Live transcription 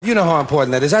You know how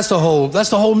important that is. That's the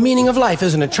whole meaning of life,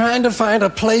 isn't it? Trying to find a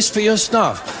place for your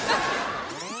stuff.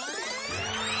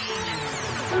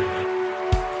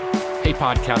 Hey,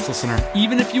 podcast listener,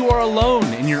 even if you are alone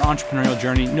in your entrepreneurial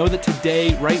journey, know that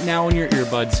today, right now in your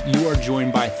earbuds, you are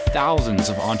joined by thousands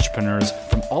of entrepreneurs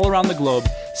from all around the globe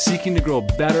seeking to grow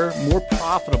better, more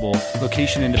profitable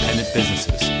location-independent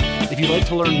businesses. If you'd like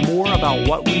to learn more about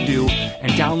what we do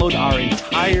and download our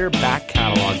entire back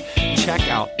catalog, check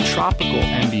out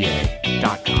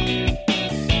tropicalmba.com.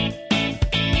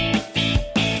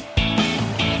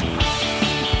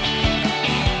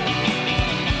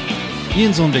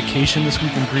 Ian's on vacation this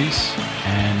week in Greece,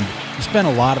 and we spent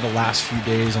a lot of the last few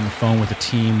days on the phone with the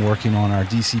team working on our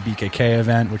DCBKK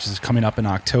event, which is coming up in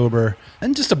October,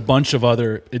 and just a bunch of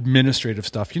other administrative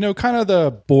stuff, kind of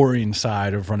the boring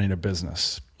side of running a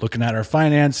business. Looking at our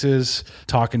finances,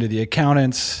 talking to the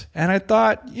accountants, and I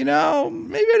thought, maybe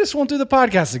I just won't do the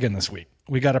podcast again this week.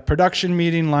 We got a production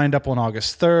meeting lined up on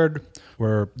August 3rd.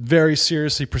 We're very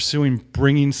seriously pursuing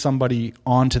bringing somebody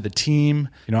onto the team.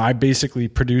 I basically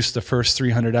produced the first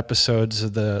 300 episodes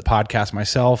of the podcast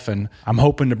myself, and I'm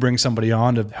hoping to bring somebody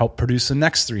on to help produce the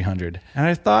next 300. And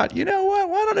I thought, you know what?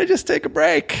 Why don't I just take a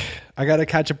break? I got to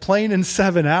catch a plane in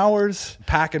 7 hours,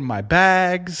 packing my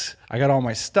bags. I got all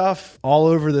my stuff all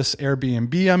over this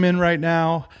Airbnb I'm in right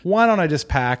now. Why don't I just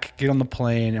pack, get on the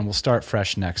plane, and we'll start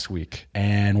fresh next week.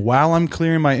 And while I'm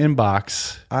clearing my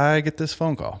inbox, I get this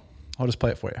phone call. I'll just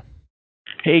play it for you.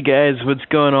 Hey guys, what's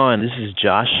going on? This is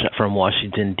Josh from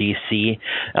Washington, D.C.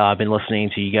 I've been listening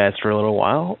to you guys for a little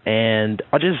while, and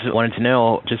I just wanted to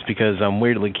know, just because I'm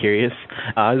weirdly curious,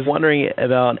 I was wondering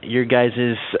about your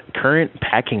guys' current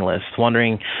packing list,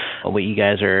 wondering what you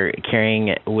guys are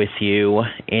carrying with you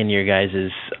in your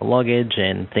guys' luggage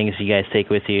and things you guys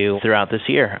take with you throughout this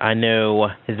year. I know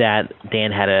that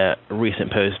Dan had a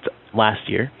recent post last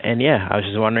year, and I was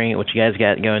just wondering what you guys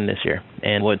got going this year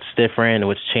and what's different,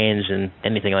 what's changed, and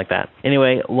anything like that.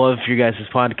 Anyway, love your guys'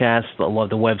 podcast. I love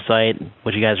the website.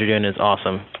 What you guys are doing is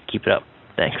awesome. Keep it up.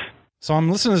 Thanks. So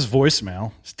I'm listening to this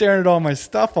voicemail, staring at all my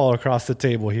stuff all across the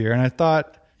table here, and I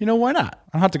thought, why not?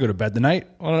 I don't have to go to bed tonight.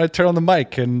 Why don't I turn on the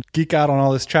mic and geek out on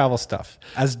all this travel stuff?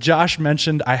 As Josh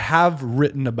mentioned, I have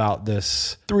written about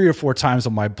this 3 or 4 times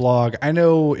on my blog. I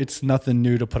know it's nothing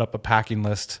new to put up a packing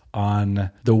list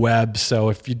on the web. So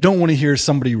if you don't want to hear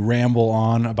somebody ramble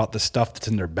on about the stuff that's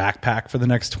in their backpack for the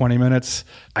next 20 minutes,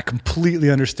 I completely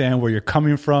understand where you're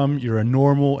coming from. You're a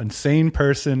normal and sane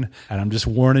person, and I'm just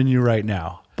warning you right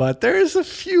now. But there's a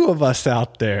few of us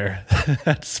out there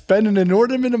that spend an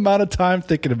inordinate amount of time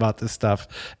thinking about this stuff.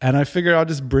 And I figure I'll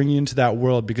just bring you into that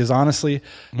world because honestly,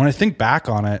 when I think back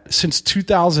on it, since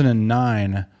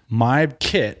 2009, my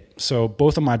kit, so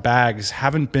both of my bags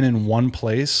haven't been in one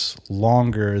place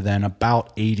longer than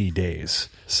about 80 days.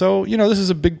 So, this is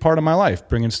a big part of my life,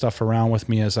 bringing stuff around with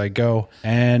me as I go.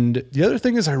 And the other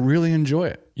thing is I really enjoy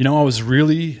it. I was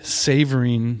really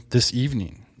savoring this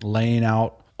evening, laying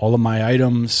out all of my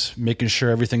items, making sure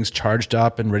everything's charged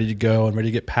up and ready to go and ready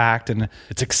to get packed. And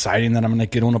it's exciting that I'm going to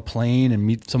get on a plane and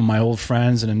meet some of my old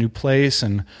friends in a new place.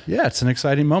 And it's an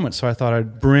exciting moment. So I thought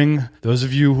I'd bring those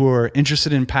of you who are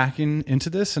interested in packing into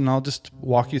this, and I'll just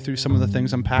walk you through some of the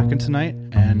things I'm packing tonight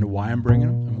and why I'm bringing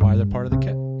them and why they're part of the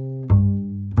kit.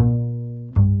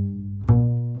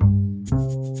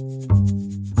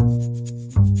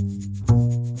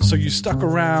 So you stuck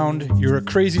around, you're a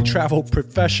crazy travel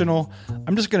professional.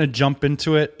 I'm just going to jump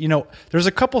into it. There's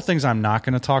a couple things I'm not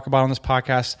going to talk about on this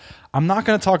podcast. I'm not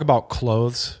going to talk about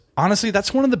clothes. Honestly,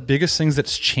 that's one of the biggest things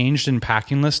that's changed in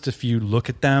packing lists if you look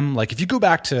at them. Like if you go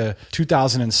back to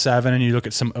 2007 and you look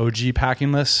at some OG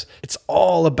packing lists, it's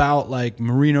all about like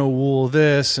merino wool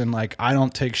this and like I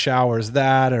don't take showers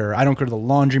that, or I don't go to the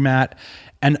laundromat.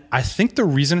 And I think the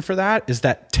reason for that is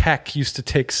that tech used to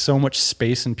take so much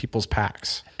space in people's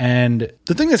packs. And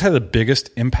the thing that's had the biggest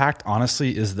impact,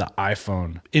 honestly, is the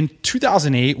iPhone. In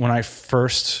 2008, when I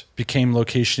first became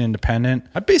location independent,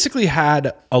 I basically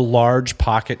had a large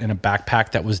pocket in a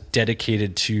backpack that was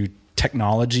dedicated to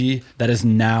technology that is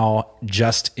now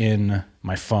just in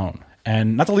my phone.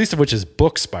 And not the least of which is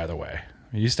books, by the way.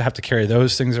 I used to have to carry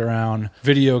those things around,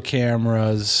 video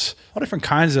cameras, all different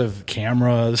kinds of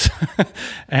cameras,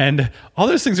 and all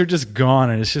those things are just gone,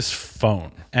 and it's just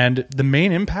phone. And the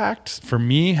main impact for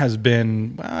me has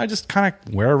been, I just kind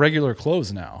of wear regular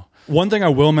clothes now. One thing I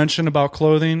will mention about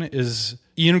clothing is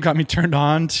Ian got me turned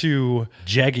on to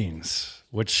jeggings,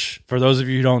 which for those of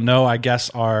you who don't know, I guess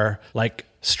are like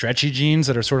stretchy jeans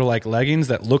that are sort of like leggings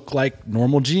that look like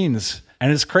normal jeans.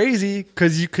 And it's crazy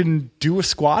because you can do a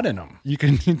squat in them. You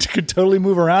can totally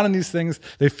move around in these things.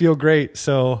 They feel great.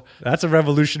 So that's a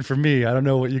revolution for me. I don't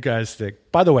know what you guys think.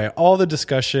 By the way, all the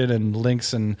discussion and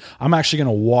links, and I'm actually going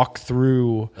to walk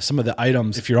through some of the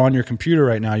items. If you're on your computer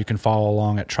right now, you can follow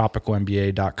along at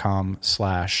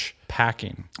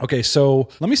tropicalmba.com/packing. Okay, so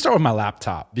let me start with my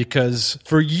laptop, because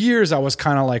for years I was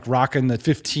kind of like rocking the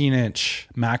 15-inch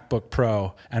MacBook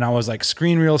Pro, and I was like,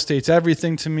 screen real estate's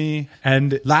everything to me.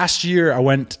 And last year I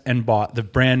went and bought the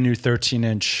brand new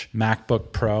 13-inch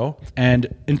MacBook Pro.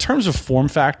 And in terms of form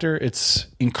factor, it's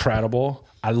incredible.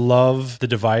 I love the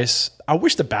device. I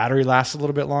wish the battery lasted a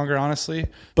little bit longer, honestly,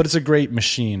 but it's a great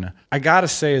machine. I gotta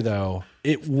say though,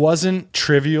 it wasn't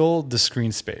trivial, the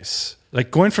screen space.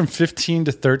 Like going from 15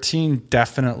 to 13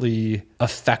 definitely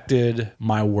affected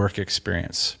my work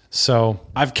experience. So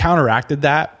I've counteracted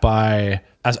that by,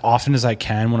 as often as I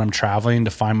can when I'm traveling,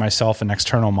 to find myself an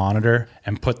external monitor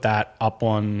and put that up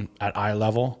on at eye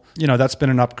level. You know, that's been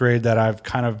an upgrade that I've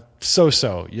kind of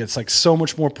so-so. It's like so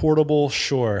much more portable,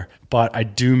 sure, but I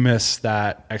do miss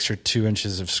that extra 2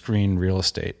 inches of screen real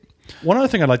estate. One other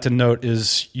thing I'd like to note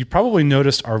is you probably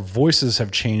noticed our voices have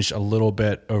changed a little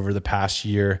bit over the past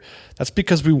year. That's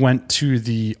because we went to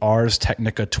the Ars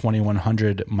Technica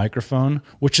 2100 microphone,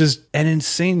 which is an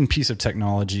insane piece of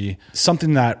technology,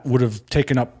 something that would have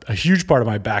taken up a huge part of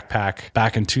my backpack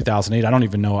back in 2008. I don't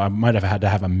even know. I might have had to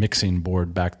have a mixing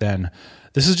board back then.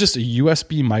 This is just a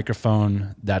USB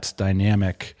microphone that's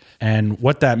dynamic. And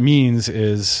what that means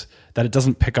is that it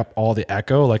doesn't pick up all the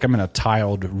echo. Like I'm in a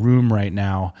tiled room right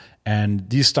now, and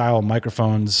these style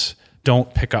microphones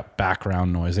don't pick up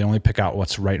background noise. They only pick out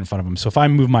what's right in front of them. So if I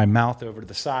move my mouth over to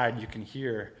the side, you can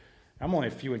hear, I'm only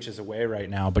a few inches away right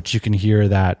now, but you can hear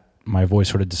that my voice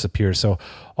sort of disappears. So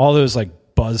all those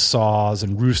like buzz saws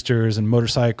and roosters and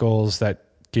motorcycles that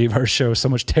gave our show so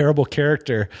much terrible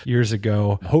character years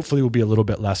ago, hopefully will be a little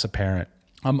bit less apparent.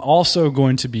 I'm also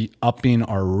going to be upping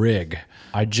our rig.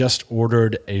 I just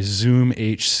ordered a Zoom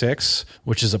H6,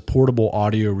 which is a portable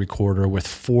audio recorder with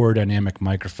 4 dynamic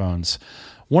microphones.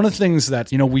 One of the things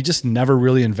that, we just never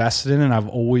really invested in, and I've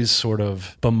always sort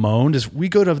of bemoaned, is we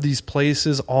go to these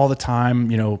places all the time.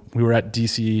 We were at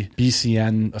DC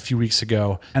BCN a few weeks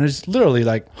ago, and it's literally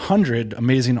like 100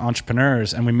 amazing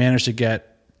entrepreneurs, and we managed to get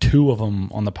 2 of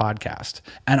them on the podcast.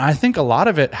 And I think a lot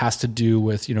of it has to do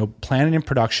with, planning and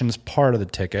production is part of the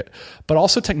ticket, but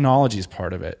also technology is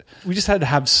part of it. We just had to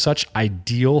have such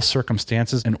ideal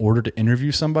circumstances in order to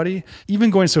interview somebody,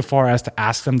 even going so far as to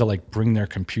ask them to like bring their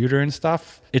computer and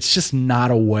stuff. It's just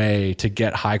not a way to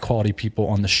get high quality people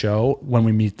on the show when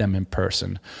we meet them in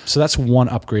person. So that's one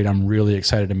upgrade I'm really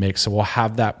excited to make. So we'll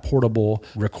have that portable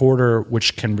recorder,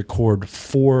 which can record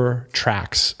 4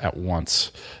 tracks at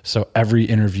once. So every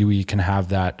interviewee can have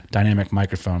that dynamic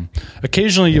microphone.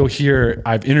 Occasionally you'll hear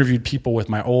I've interviewed people with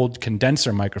my old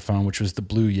condenser microphone, which was the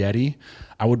Blue Yeti.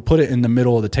 I would put it in the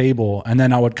middle of the table, and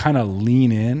then I would kind of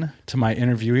lean in to my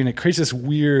interviewee, and it creates this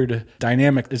weird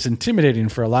dynamic. It's intimidating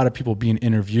for a lot of people being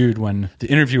interviewed when the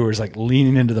interviewer is like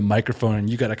leaning into the microphone and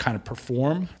you got to kind of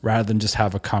perform rather than just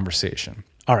have a conversation.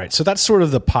 All right, so that's sort of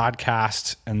the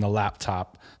podcast and the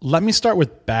laptop. Let me start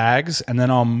with bags, and then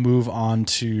I'll move on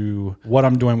to what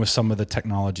I'm doing with some of the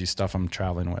technology stuff I'm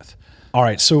traveling with. All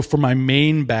right, so for my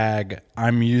main bag,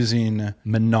 I'm using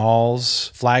Manal's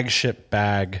flagship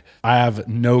bag. I have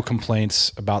no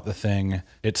complaints about the thing.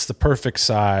 It's the perfect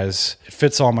size. It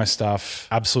fits all my stuff.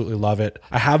 Absolutely love it.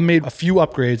 I have made a few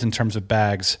upgrades in terms of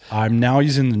bags. I'm now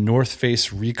using the North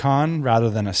Face Recon rather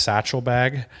than a satchel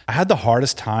bag. I had the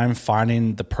hardest time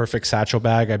finding the perfect satchel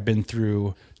bag. I've been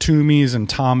through Toomey's and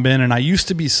Tom Bin, and I used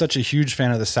to be such a huge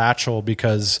fan of the satchel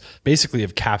because basically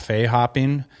of cafe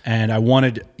hopping, and I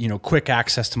wanted, quick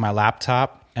access to my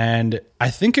laptop. And I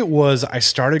think it was I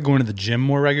started going to the gym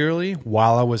more regularly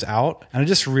while I was out, and I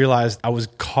just realized I was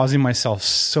causing myself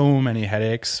so many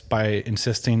headaches by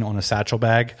insisting on a satchel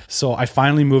bag. So I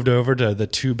finally moved over to the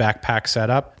 2 backpack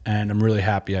setup, and I'm really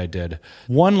happy I did.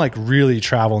 One really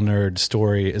travel nerd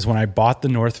story is when I bought the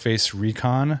North Face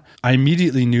Recon, I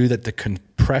immediately knew that the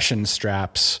compression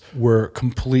straps were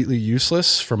completely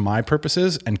useless for my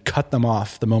purposes and cut them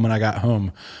off the moment I got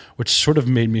home, which sort of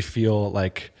made me feel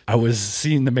like I was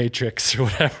seeing the Matrix or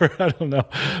whatever. I don't know.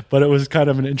 But it was kind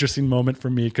of an interesting moment for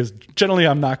me because generally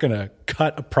I'm not going to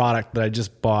cut a product that I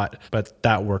just bought, but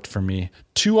that worked for me.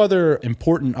 2 other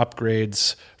important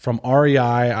upgrades from REI.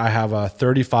 I have a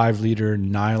 35-liter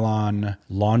nylon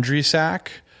laundry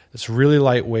sack It's really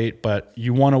lightweight, but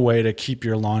you want a way to keep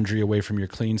your laundry away from your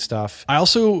clean stuff. I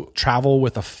also travel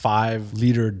with a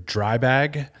 5-liter dry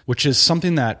bag, which is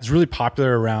something that is really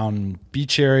popular around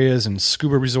beach areas and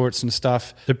scuba resorts and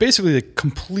stuff. They're basically like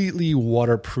completely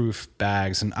waterproof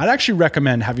bags. And I'd actually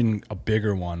recommend having a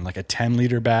bigger one, like a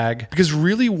 10-liter bag, because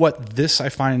really what this I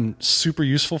find super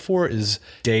useful for is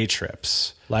day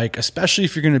trips. Like, especially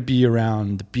if you're going to be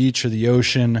around the beach or the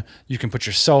ocean, you can put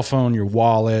your cell phone, your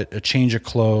wallet, a change of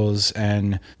clothes,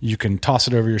 and you can toss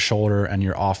it over your shoulder and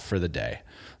you're off for the day.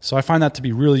 So I find that to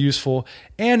be really useful.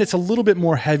 And it's a little bit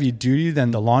more heavy duty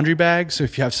than the laundry bag. So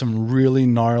if you have some really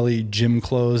gnarly gym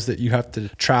clothes that you have to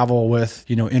travel with,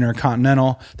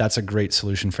 intercontinental, that's a great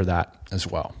solution for that as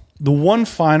well. The one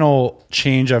final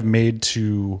change I've made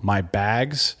to my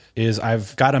bags is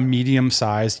I've got a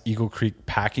medium-sized Eagle Creek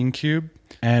packing cube.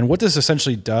 And what this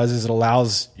essentially does is it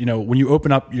allows, when you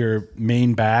open up your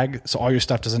main bag, so all your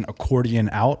stuff doesn't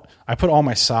accordion out, I put all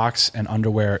my socks and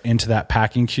underwear into that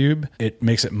packing cube. It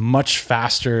makes it much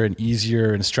faster and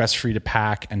easier and stress-free to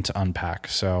pack and to unpack.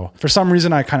 So for some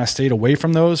reason, I kind of stayed away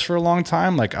from those for a long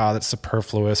time, like, that's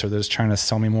superfluous, or they're just trying to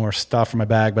sell me more stuff from my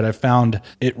bag. But I found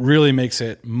it really makes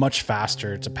it much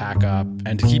faster to pack up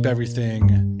and to keep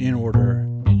everything in order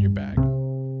in your bag.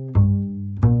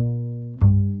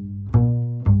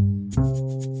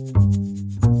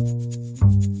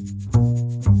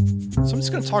 So I'm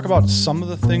just going to talk about some of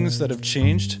the things that have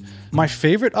changed. My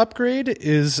favorite upgrade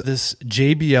is this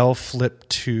JBL Flip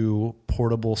 2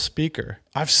 portable speaker.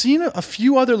 I've seen a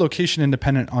few other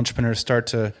location-independent entrepreneurs start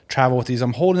to travel with these.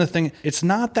 I'm holding the thing. It's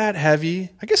not that heavy.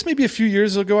 I guess maybe a few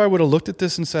years ago, I would have looked at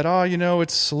this and said,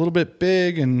 it's a little bit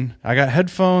big, and I got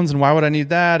headphones, and why would I need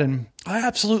that? And I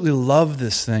absolutely love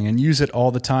this thing and use it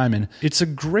all the time. And it's a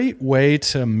great way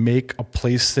to make a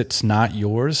place that's not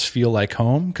yours feel like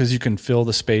home, because you can fill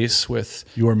the space with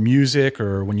your music,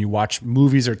 or when you watch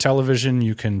movies or television,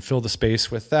 you can fill the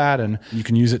space with that, and you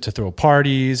can use it to throw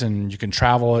parties, and you can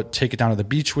travel it, take it down to the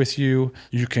beach with you.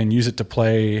 You can use it to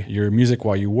play your music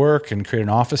while you work and create an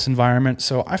office environment.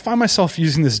 So I find myself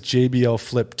using this JBL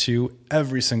Flip 2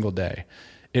 every single day.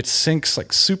 It syncs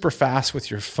like super fast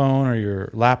with your phone or your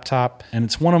laptop, and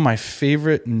it's one of my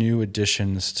favorite new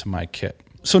additions to my kit.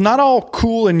 So not all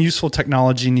cool and useful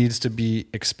technology needs to be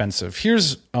expensive.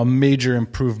 Here's a major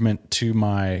improvement to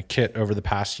my kit over the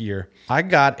past year. I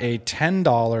got a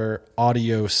 $10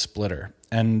 audio splitter.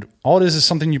 And all it is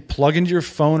something you plug into your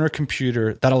phone or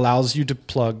computer that allows you to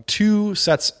plug 2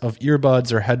 sets of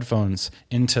earbuds or headphones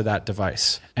into that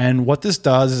device. And what this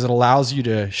does is it allows you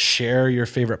to share your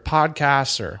favorite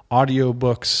podcasts or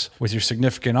audiobooks with your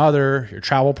significant other, your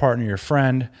travel partner, your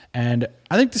friend. And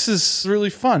I think this is really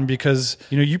fun because,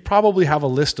 you probably have a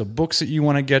list of books that you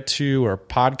want to get to or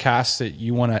podcasts that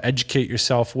you want to educate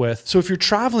yourself with. So if you're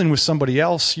traveling with somebody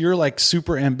else, your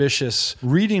super ambitious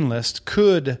reading list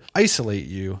could isolate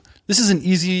you. This is an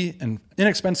easy and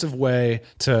inexpensive way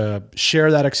to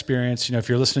share that experience. If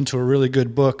you're listening to a really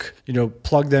good book,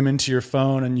 plug them into your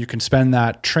phone and you can spend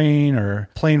that train or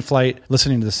plane flight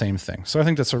listening to the same thing. So I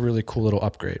think that's a really cool little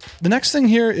upgrade. The next thing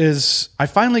here is I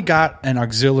finally got an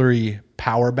auxiliary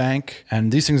power bank,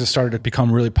 and these things have started to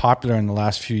become really popular in the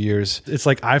last few years. It's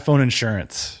like iPhone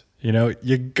insurance.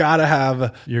 You gotta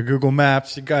have your Google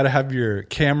Maps, you gotta have your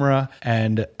camera.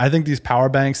 And I think these power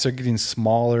banks are getting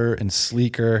smaller and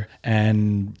sleeker.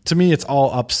 And to me, it's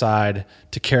all upside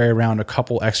to carry around a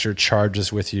couple extra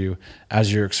charges with you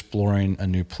as you're exploring a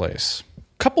new place.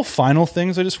 Couple final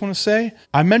things I just want to say.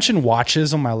 I mentioned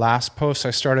watches on my last post.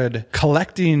 I started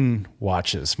collecting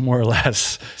watches, more or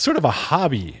less, sort of a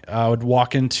hobby. I would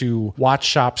walk into watch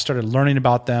shops, started learning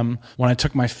about them. When I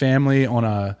took my family on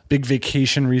a big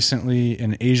vacation recently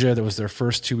in Asia, that was their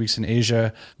first 2 weeks in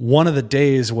Asia, one of the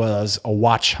days was a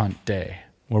watch hunt day,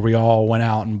 where we all went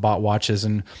out and bought watches.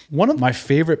 And one of my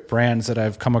favorite brands that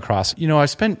I've come across, I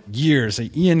spent years,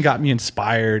 Ian got me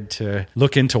inspired to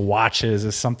look into watches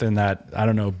as something that, I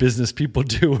don't know, business people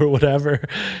do or whatever.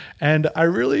 And I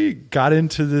really got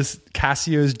into this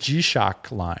Casio's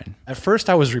G-Shock line. At first,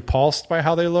 I was repulsed by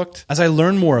how they looked. As I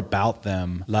learned more about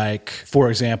them, like, for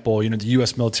example, the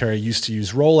U.S. military used to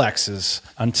use Rolexes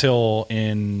until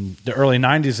in the early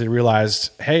 90s, they realized,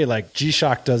 hey,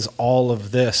 G-Shock does all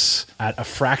of this at a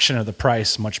fraction of the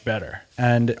price much better.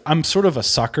 And I'm sort of a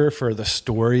sucker for the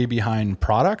story behind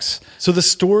products. So the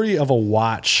story of a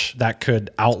watch that could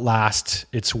outlast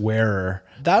its wearer,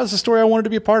 that was the story I wanted to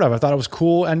be a part of. I thought it was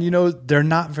cool. And, they're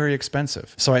not very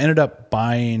expensive. So I ended up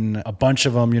buying a bunch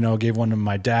of them, gave one to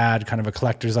my dad, kind of a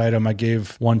collector's item. I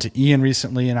gave one to Ian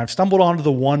recently, and I've stumbled onto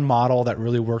the one model that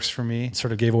really works for me,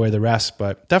 sort of gave away the rest.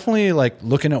 But definitely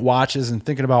looking at watches and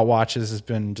thinking about watches has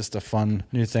been just a fun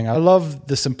new thing. I love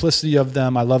the simplicity of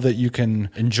them. I love that you can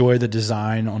enjoy the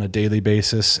design on a daily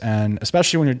basis. And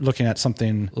especially when you're looking at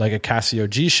something like a Casio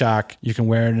G-Shock, you can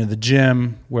wear it into the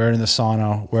gym, wear it in the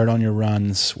sauna, wear it on your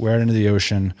runs, wear it into the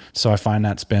ocean. So I find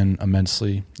that's been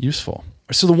immensely useful.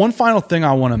 So the one final thing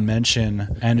I want to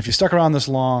mention, and if you stuck around this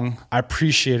long, I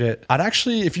appreciate it. I'd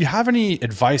actually, if you have any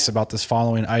advice about this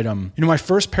following item, my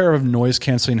first pair of noise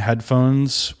canceling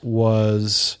headphones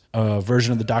was a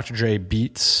version of the Dr. Dre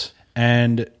Beats.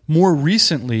 And more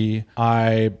recently,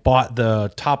 I bought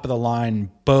the top of the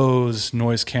line Bose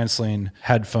noise canceling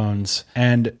headphones,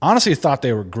 and honestly thought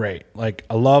they were great. I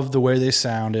love the way they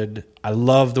sounded. I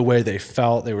love the way they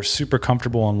felt. They were super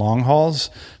comfortable on long hauls,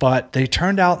 but they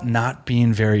turned out not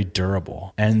being very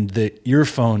durable. And the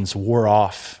earphones wore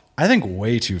off, I think,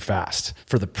 way too fast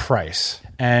for the price.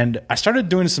 And I started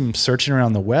doing some searching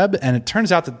around the web, and it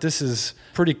turns out that this is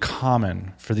pretty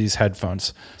common for these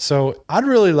headphones. So I'd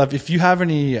really love, if you have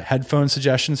any headphone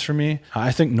suggestions for me.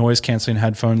 I think noise canceling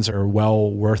headphones are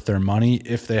well worth their money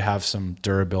if they have some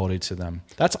durability to them.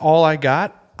 That's all I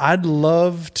got. I'd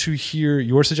love to hear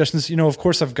your suggestions. Of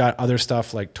course, I've got other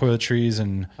stuff like toiletries,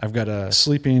 and I've got a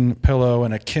sleeping pillow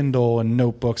and a Kindle and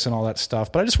notebooks and all that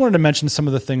stuff. But I just wanted to mention some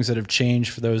of the things that have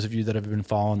changed for those of you that have been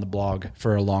following the blog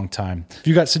for a long time. If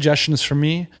you got suggestions from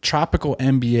me,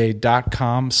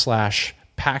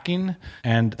 tropicalmba.com/packing.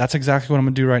 And that's exactly what I'm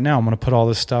going to do right now. I'm going to put all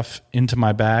this stuff into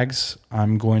my bags.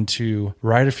 I'm going to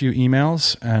write a few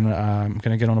emails, and I'm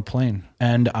going to get on a plane.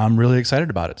 And I'm really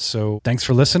excited about it. So thanks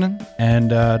for listening,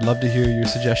 and I'd love to hear your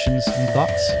suggestions and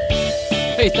thoughts.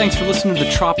 Hey, thanks for listening to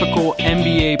the Tropical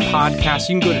MBA podcast.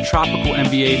 You can go to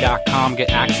tropicalmba.com,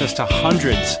 get access to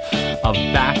hundreds of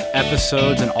back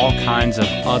episodes and all kinds of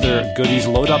other goodies.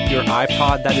 Load up your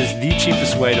iPod. That is the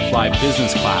cheapest way to fly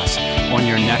business class on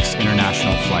your next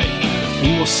international flight.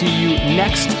 We will see you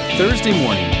next Thursday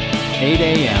morning, 8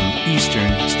 a.m. Eastern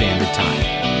Standard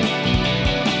Time.